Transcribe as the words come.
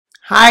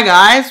Hi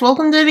guys,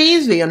 welcome to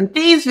today's video. In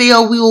today's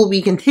video, we will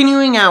be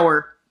continuing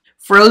our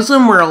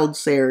Frozen World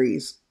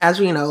series. As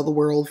we know, the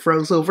world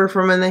froze over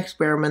from an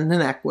experiment in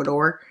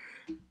Ecuador.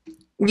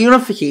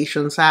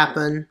 Unifications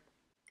happen.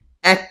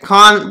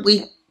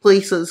 Weak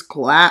places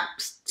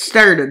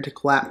started to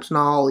collapse,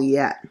 not all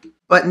yet.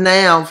 But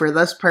now, for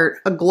this part,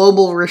 a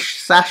global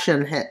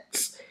recession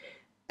hits,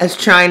 as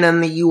China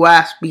and the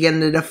US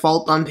begin to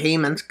default on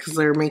payments because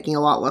they're making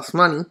a lot less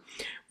money,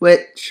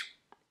 which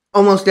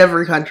almost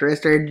every country has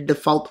started to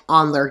default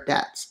on their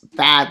debts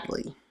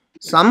badly.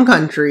 Some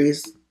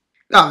countries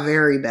got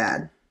very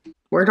bad.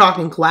 We're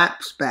talking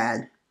collapse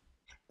bad.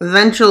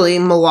 Eventually,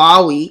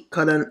 Malawi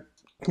couldn't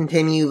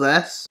continue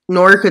this,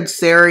 nor could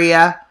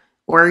Syria,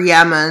 or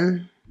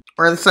Yemen,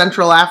 or the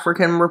Central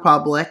African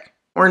Republic,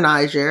 or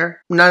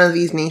Niger. None of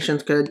these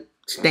nations could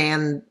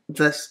stand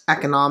this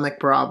economic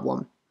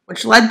problem,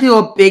 which led to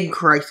a big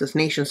crisis.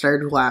 Nations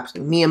started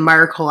collapsing.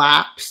 Myanmar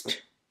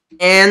collapsed.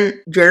 And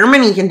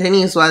Germany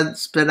continues what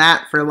it's been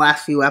at for the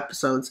last few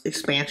episodes,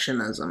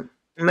 expansionism.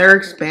 And their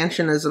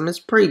expansionism is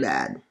pretty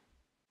bad.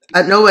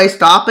 Nobody's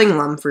stopping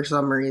them for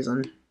some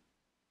reason.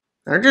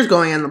 They're just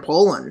going into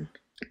Poland.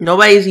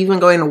 Nobody's even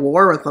going to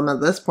war with them at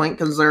this point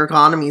because their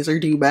economies are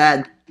too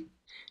bad.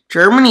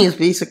 Germany is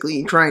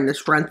basically trying to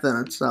strengthen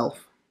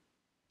itself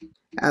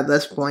at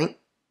this point,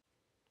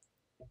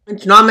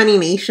 which not many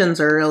nations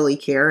are really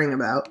caring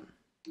about.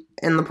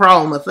 And the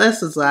problem with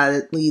this is that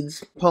it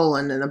leaves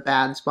Poland in a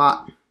bad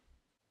spot.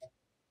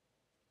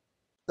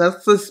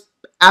 That's just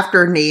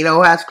after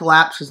NATO has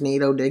collapsed, because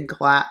NATO did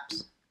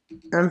collapse.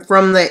 And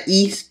from the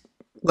east,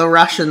 the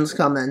Russians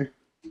come in.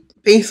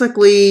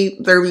 Basically,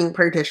 they're being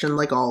partitioned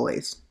like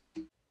always.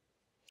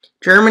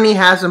 Germany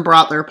hasn't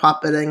brought their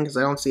puppet in because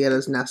I don't see it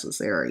as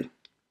necessary.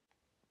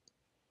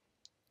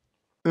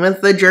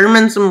 With the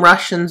Germans and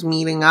Russians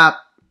meeting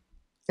up,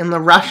 and the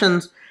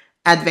Russians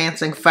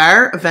advancing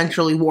far,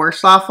 eventually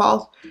Warsaw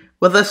falls.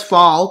 With this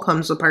fall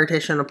comes the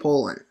partition of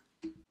Poland.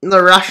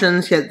 The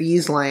Russians get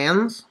these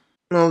lands,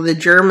 while the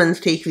Germans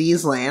take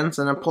these lands,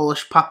 and a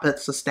Polish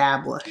puppet's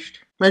established,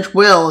 which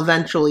will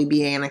eventually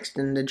be annexed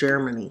into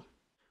Germany.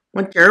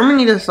 With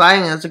Germany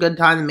deciding it's a good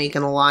time to make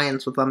an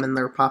alliance with them and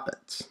their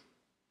puppets.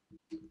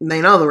 They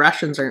know the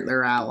Russians aren't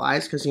their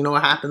allies, because you know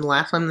what happened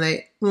last time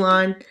they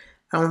aligned?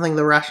 I don't think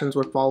the Russians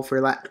would fall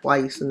for that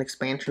twice, an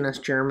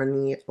expansionist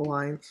Germany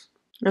alliance.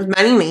 There's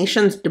many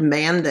nations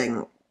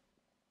demanding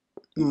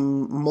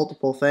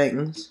multiple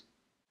things.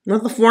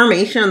 With the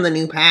formation of the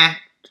new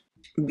pact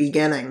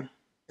beginning.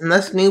 And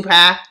this new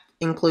pact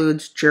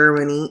includes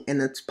Germany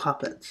and its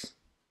puppets.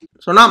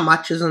 So not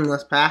much is in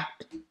this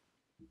pact.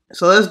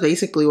 So that's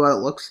basically what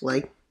it looks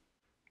like.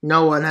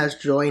 No one has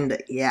joined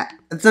it yet.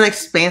 It's an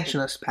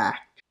expansionist pact.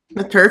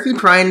 With Turkey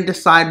trying to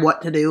decide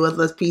what to do with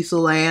this piece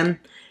of land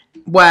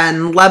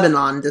when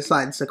Lebanon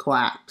decides to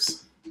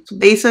collapse. So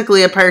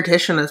basically a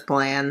partitionist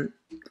plan.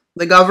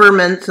 The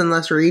governments in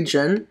this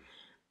region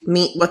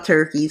meet with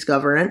Turkey's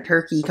government.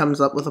 Turkey comes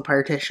up with a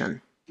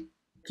partition.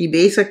 He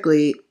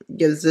basically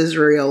gives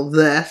Israel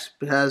this,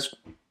 because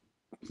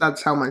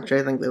that's how much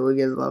I think they would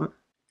give them.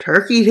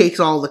 Turkey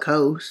takes all the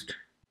coast.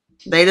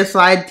 They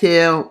decide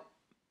to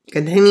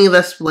continue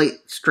this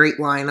straight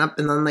line up,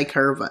 and then they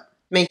curve it.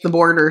 Make the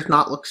borders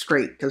not look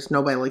straight, because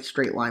nobody likes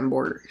straight line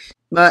borders.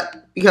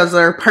 But because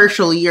they're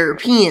partially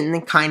European,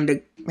 they kind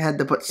of had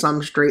to put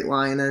some straight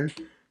line in.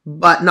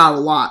 But not a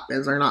lot,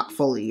 because they're not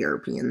fully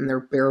European.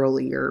 They're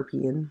barely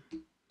European.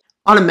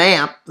 On a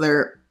map,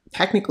 they're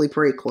technically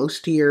pretty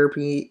close to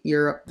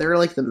Europe. They're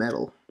like the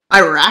middle.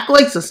 Iraq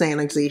likes this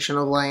annexation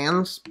of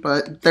lands,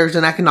 but there's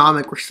an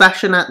economic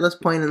recession at this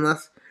point in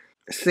this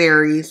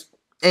series.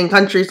 And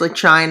countries like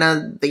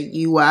China, the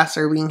US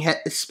are being hit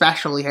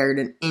especially hard,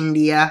 in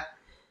India.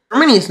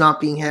 Germany's not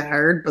being hit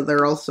hard, but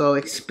they're also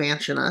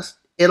expansionist.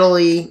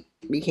 Italy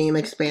became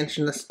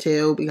expansionist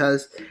too,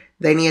 because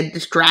they need to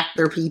distract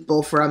their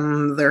people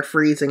from their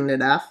freezing to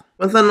death.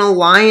 With an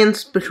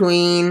alliance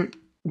between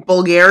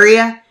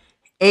Bulgaria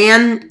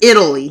and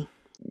Italy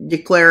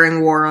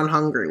declaring war on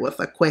Hungary with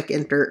a quick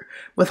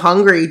with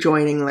Hungary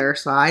joining their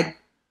side.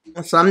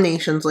 Some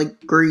nations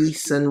like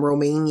Greece and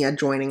Romania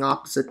joining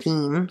opposite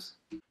teams.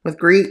 With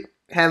Greece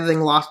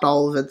having lost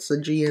all of its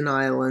Aegean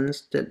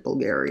islands to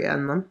Bulgaria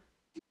and them.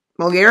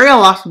 Bulgaria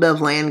lost a bit of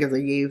land because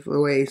they gave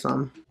away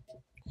some.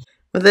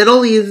 With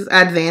Italy's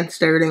advance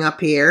starting up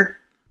here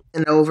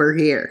and over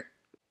here.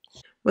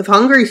 With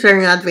Hungary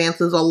starting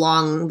advances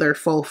along their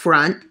full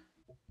front,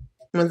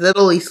 with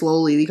Italy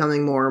slowly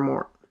becoming more and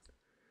more.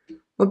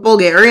 With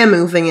Bulgaria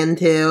moving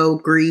into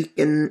Greek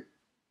and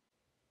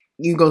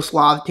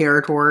Yugoslav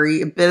territory,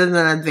 a bit of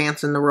an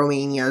advance into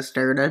Romania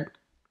started,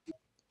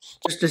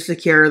 just to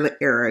secure the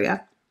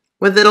area.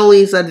 With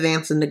Italy's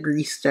advance into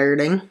Greece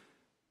starting.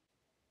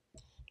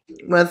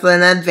 With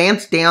an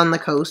advance down the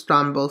coast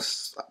on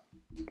both,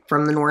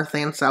 from the north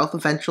and south,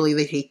 eventually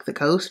they take the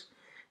coast.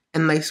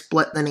 And they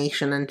split the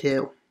nation in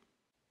two.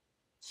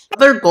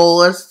 Their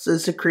goal is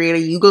to create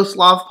a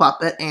Yugoslav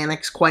puppet,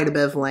 annex quite a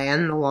bit of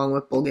land along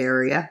with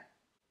Bulgaria.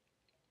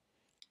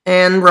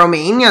 And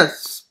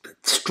Romania's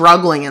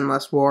struggling in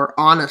this war,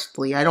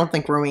 honestly. I don't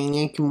think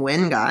Romania can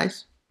win,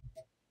 guys.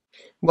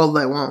 Well,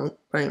 they won't,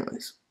 but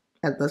anyways,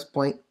 at this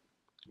point.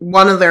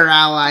 One of their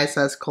allies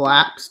has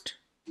collapsed.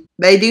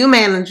 They do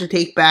manage to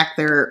take back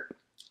their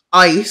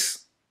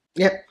ice.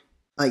 Yep,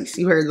 ice,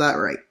 you heard that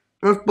right.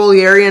 With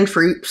Bulgarian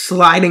troops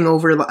sliding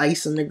over the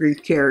ice into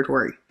Greek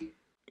territory.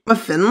 With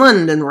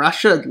Finland and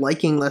Russia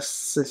liking this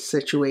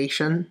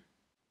situation.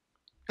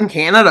 And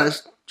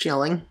Canada's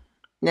chilling.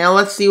 Now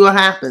let's see what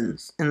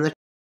happens in the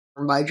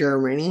by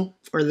Germany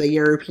for the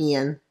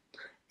European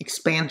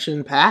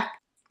Expansion Pact.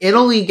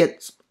 Italy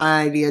gets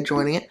an idea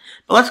joining it,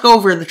 but let's go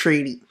over the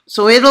treaty.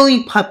 So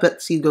Italy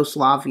puppets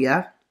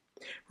Yugoslavia.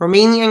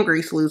 Romania and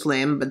Greece lose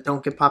land but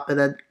don't get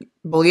puppeted.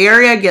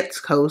 Bulgaria gets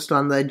coast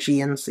on the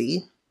Aegean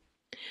Sea.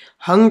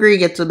 Hungary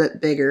gets a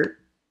bit bigger.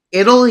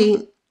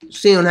 Italy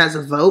soon has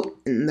a vote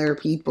and their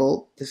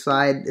people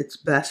decide it's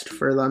best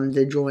for them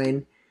to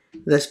join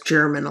this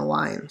German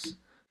alliance.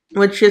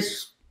 Which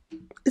is,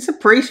 it's a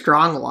pretty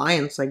strong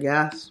alliance, I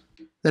guess.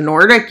 The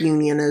Nordic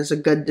Union is a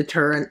good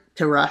deterrent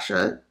to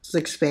Russia's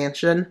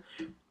expansion,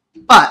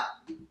 but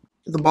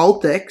the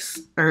Baltics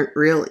aren't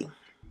really.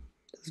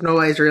 There's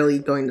nobody's really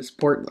going to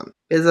support them.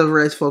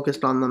 Everybody's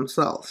focused on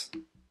themselves.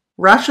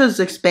 Russia's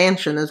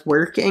expansion is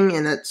working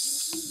and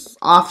it's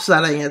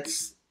offsetting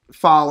its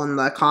fall in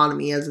the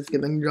economy as it's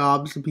giving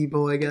jobs to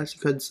people, I guess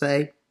you could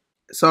say.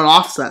 So it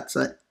offsets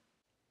it.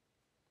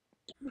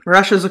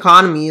 Russia's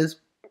economy is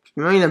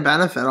going to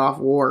benefit off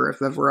war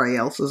if everybody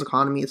else's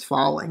economy is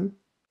falling.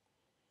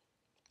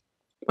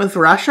 With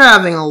Russia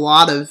having a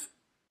lot of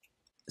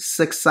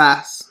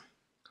success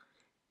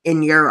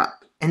in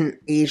Europe and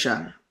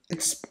Asia,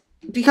 it's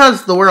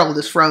because the world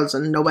is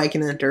frozen, nobody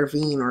can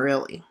intervene,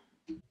 really.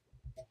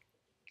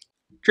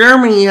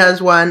 Germany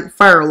has went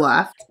far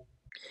left.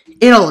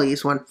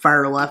 Italy's went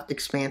far left,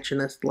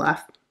 expansionist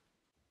left.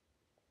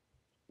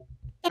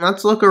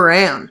 Let's look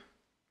around.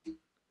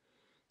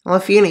 Well, a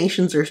few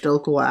nations are still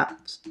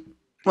collapsed.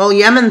 Well,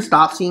 Yemen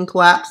stopped seeing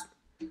collapse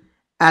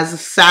as the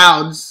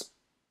Sauds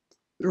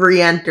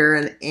re-enter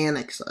and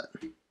annex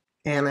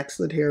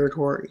the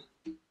territory.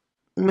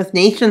 And with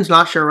nations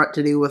not sure what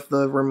to do with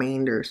the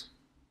remainders.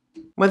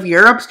 With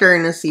Europe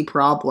starting to see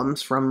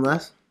problems from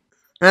this.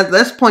 And at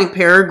this point,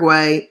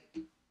 Paraguay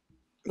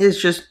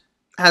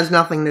has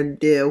nothing to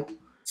do.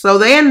 So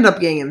they end up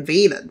getting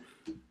invaded.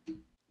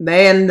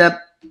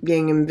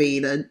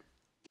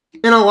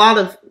 And a lot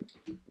of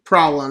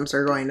problems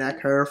are going to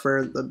occur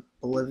for the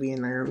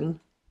Bolivian army.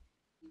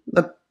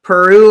 The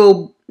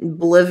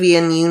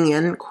Peru-Bolivian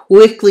Union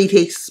quickly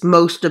takes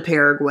most of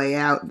Paraguay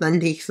out, then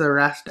takes the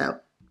rest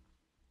out.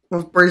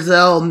 With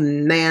Brazil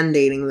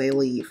mandating they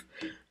leave.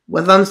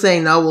 With them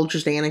saying, no, we'll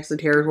just annex the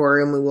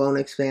territory and we won't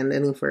expand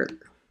any further.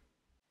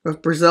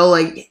 With Brazil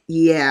like,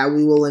 yeah,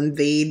 we will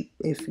invade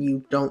if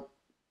you don't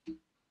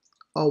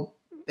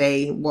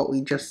obey what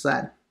we just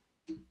said.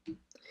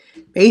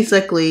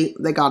 Basically,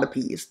 they got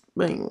appeased.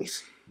 But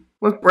anyways.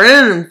 With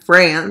Britain and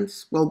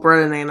France, well,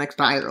 Britain annexed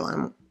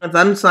Ireland, with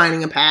them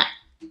signing a pact.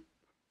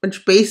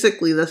 Which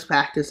basically, this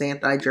pact is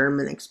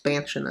anti-German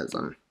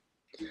expansionism.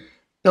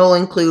 It'll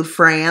include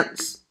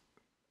France,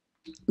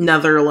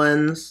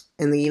 Netherlands,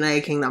 and the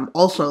United Kingdom.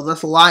 Also,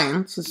 this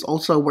alliance is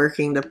also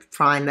working to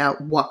find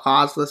out what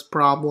caused this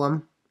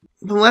problem.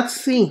 But let's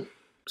see.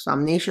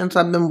 Some nations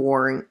have been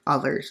warring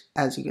others,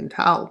 as you can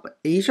tell, but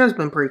Asia has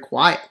been pretty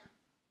quiet.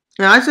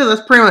 Now, I'd say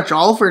that's pretty much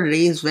all for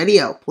today's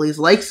video. Please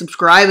like,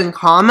 subscribe, and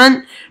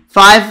comment.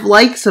 5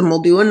 likes, and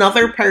we'll do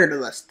another part of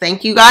this.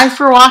 Thank you guys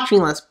for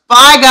watching this.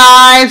 Bye,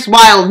 guys.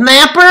 Wild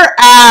Mapper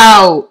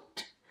out.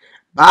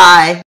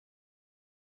 Bye.